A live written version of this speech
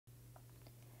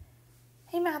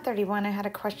Math 31, I had a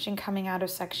question coming out of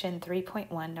section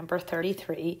 3.1, number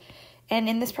 33. And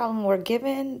in this problem, we're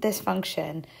given this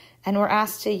function and we're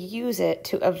asked to use it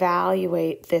to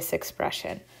evaluate this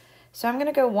expression. So I'm going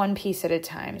to go one piece at a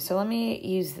time. So let me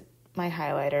use my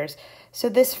highlighters. So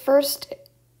this first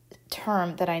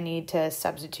term that I need to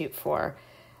substitute for,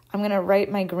 I'm going to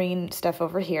write my green stuff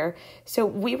over here. So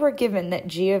we were given that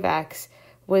g of x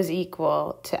was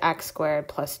equal to x squared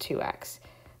plus 2x.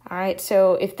 All right,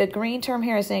 so if the green term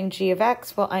here is saying g of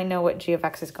x, well, I know what g of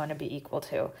x is going to be equal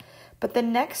to. But the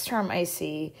next term I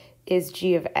see is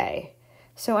g of a.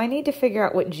 So I need to figure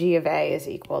out what g of a is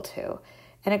equal to.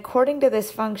 And according to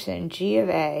this function, g of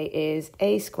a is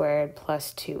a squared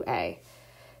plus 2a.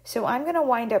 So I'm going to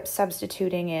wind up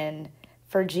substituting in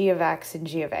for g of x and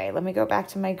g of a. Let me go back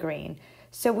to my green.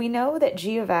 So we know that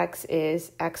g of x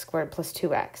is x squared plus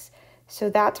 2x.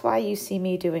 So that's why you see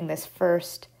me doing this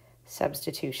first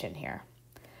substitution here.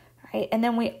 All right, and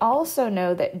then we also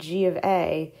know that g of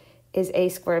a is a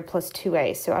squared plus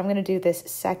 2a. So I'm going to do this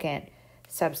second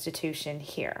substitution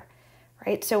here.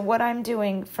 Right, so what I'm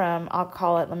doing from, I'll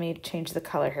call it, let me change the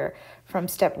color here, from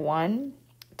step 1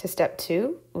 to step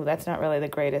 2. Ooh, that's not really the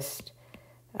greatest.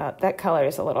 That color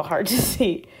is a little hard to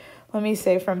see. Let me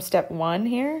say from step 1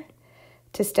 here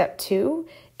to step 2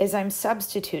 is I'm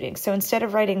substituting. So instead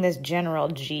of writing this general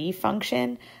g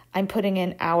function, I'm putting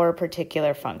in our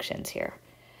particular functions here.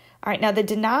 All right, now the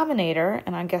denominator,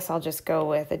 and I guess I'll just go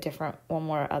with a different, one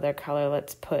more other color.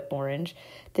 Let's put orange.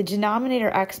 The denominator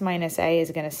x minus a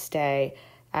is going to stay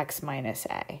x minus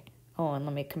a. Oh, and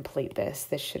let me complete this.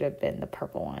 This should have been the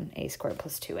purple one, a squared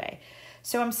plus 2a.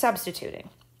 So I'm substituting,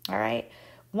 all right?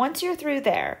 Once you're through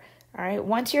there, all right,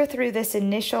 once you're through this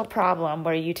initial problem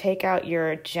where you take out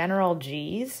your general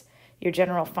g's, your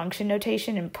general function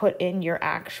notation, and put in your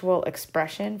actual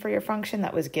expression for your function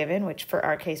that was given, which for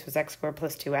our case was x squared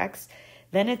plus 2x,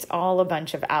 then it's all a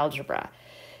bunch of algebra.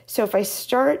 So if I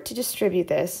start to distribute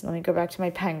this, let me go back to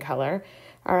my pen color,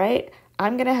 all right,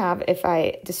 I'm going to have, if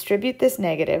I distribute this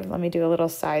negative, let me do a little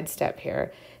side step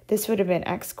here, this would have been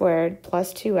x squared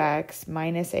plus 2x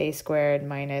minus a squared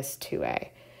minus 2a.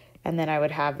 And then I would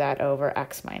have that over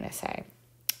x minus a.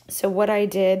 So what I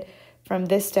did from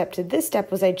this step to this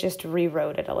step was I just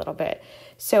rewrote it a little bit.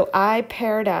 So I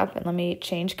paired up, and let me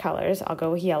change colors. I'll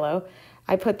go with yellow.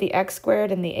 I put the x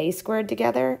squared and the a squared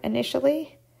together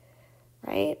initially,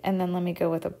 right? And then let me go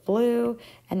with a blue,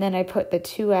 and then I put the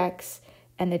 2x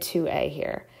and the 2a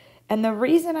here. And the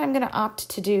reason I'm going to opt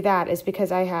to do that is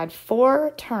because I had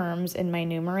 4 terms in my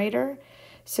numerator.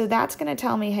 So that's going to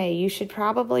tell me, hey, you should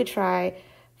probably try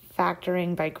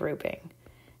factoring by grouping.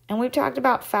 And we've talked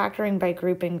about factoring by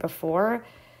grouping before,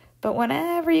 but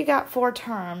whenever you got 4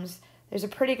 terms, there's a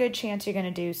pretty good chance you're going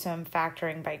to do some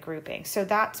factoring by grouping. So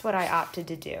that's what I opted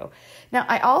to do. Now,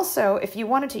 I also, if you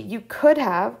wanted to, you could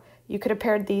have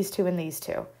paired these two and these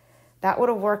two. That would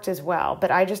have worked as well, but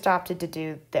I just opted to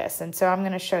do this. And so I'm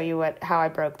going to show you how I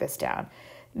broke this down.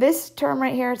 This term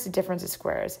right here, it's the difference of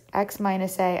squares, x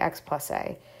minus a, x plus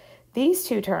a. These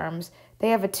two terms, they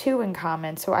have a 2 in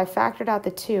common, so I factored out the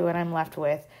 2 and I'm left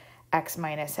with x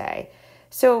minus a.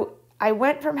 So I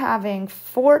went from having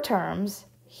 4 terms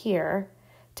here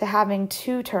to having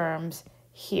 2 terms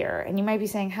here. And you might be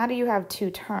saying, how do you have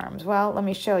 2 terms? Well, let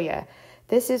me show you.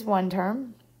 This is 1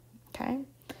 term, okay?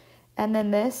 And then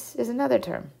this is another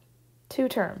term, 2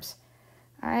 terms,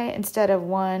 all right? Instead of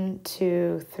 1,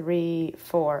 2, 3,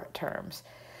 4 terms.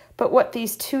 But what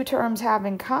these 2 terms have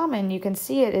in common, you can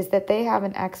see it, is that they have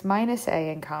an x minus a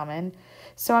in common.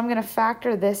 So I'm going to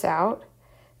factor this out,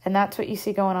 and that's what you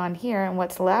see going on here. And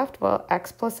what's left? Well,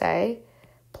 x plus a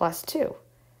plus 2.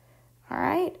 All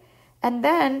right? And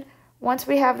then once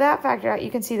we have that factored out,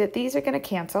 you can see that these are going to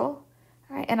cancel.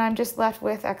 All right? And I'm just left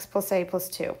with x plus a plus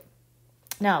 2.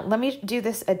 Now, let me do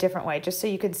this a different way, just so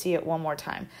you can see it one more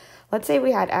time. Let's say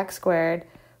we had x squared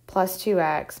plus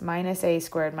 2x minus a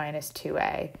squared minus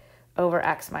 2a over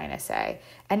x minus a.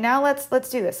 And now let's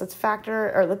do this. Let's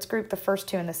factor, or let's group the first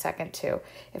 2 and the second 2.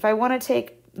 If I want to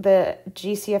take the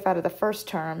GCF out of the first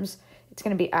terms, it's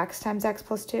going to be x times x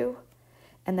plus 2.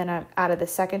 And then out of the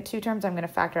second 2 terms, I'm going to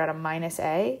factor out a minus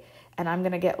a, and I'm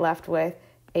going to get left with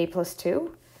a plus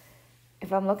 2.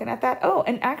 If I'm looking at that, oh,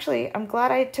 and actually, I'm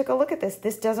glad I took a look at this.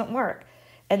 This doesn't work.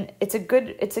 And it's a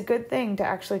good thing to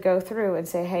actually go through and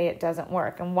say, hey, it doesn't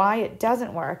work. And why it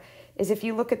doesn't work is if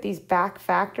you look at these back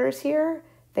factors here,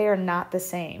 they are not the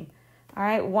same. All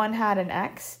right, one had an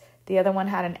x, the other one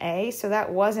had an a, so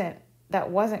that wasn't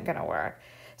going to work.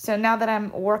 So now that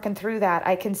I'm working through that,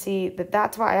 I can see that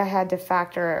that's why I had to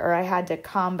factor, or I had to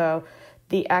combo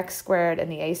the x squared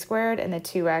and the a squared and the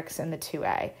 2x and the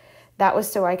 2a. that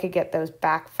was so I could get those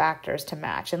back factors to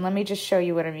match. And let me just show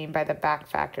you what I mean by the back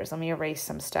factors. Let me erase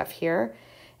some stuff here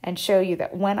and show you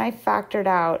that when I factored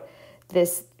out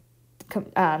this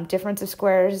difference of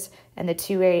squares and the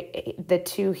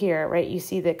two here, right, you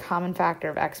see the common factor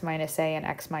of x minus a and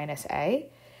x minus a,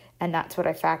 and that's what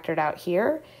I factored out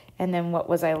here. And then what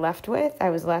was I left with? I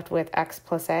was left with x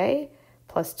plus a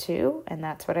plus 2, and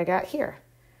that's what I got here.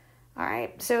 All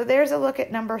right, so there's a look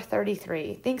at number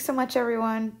 33. Thanks so much,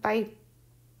 everyone. Bye.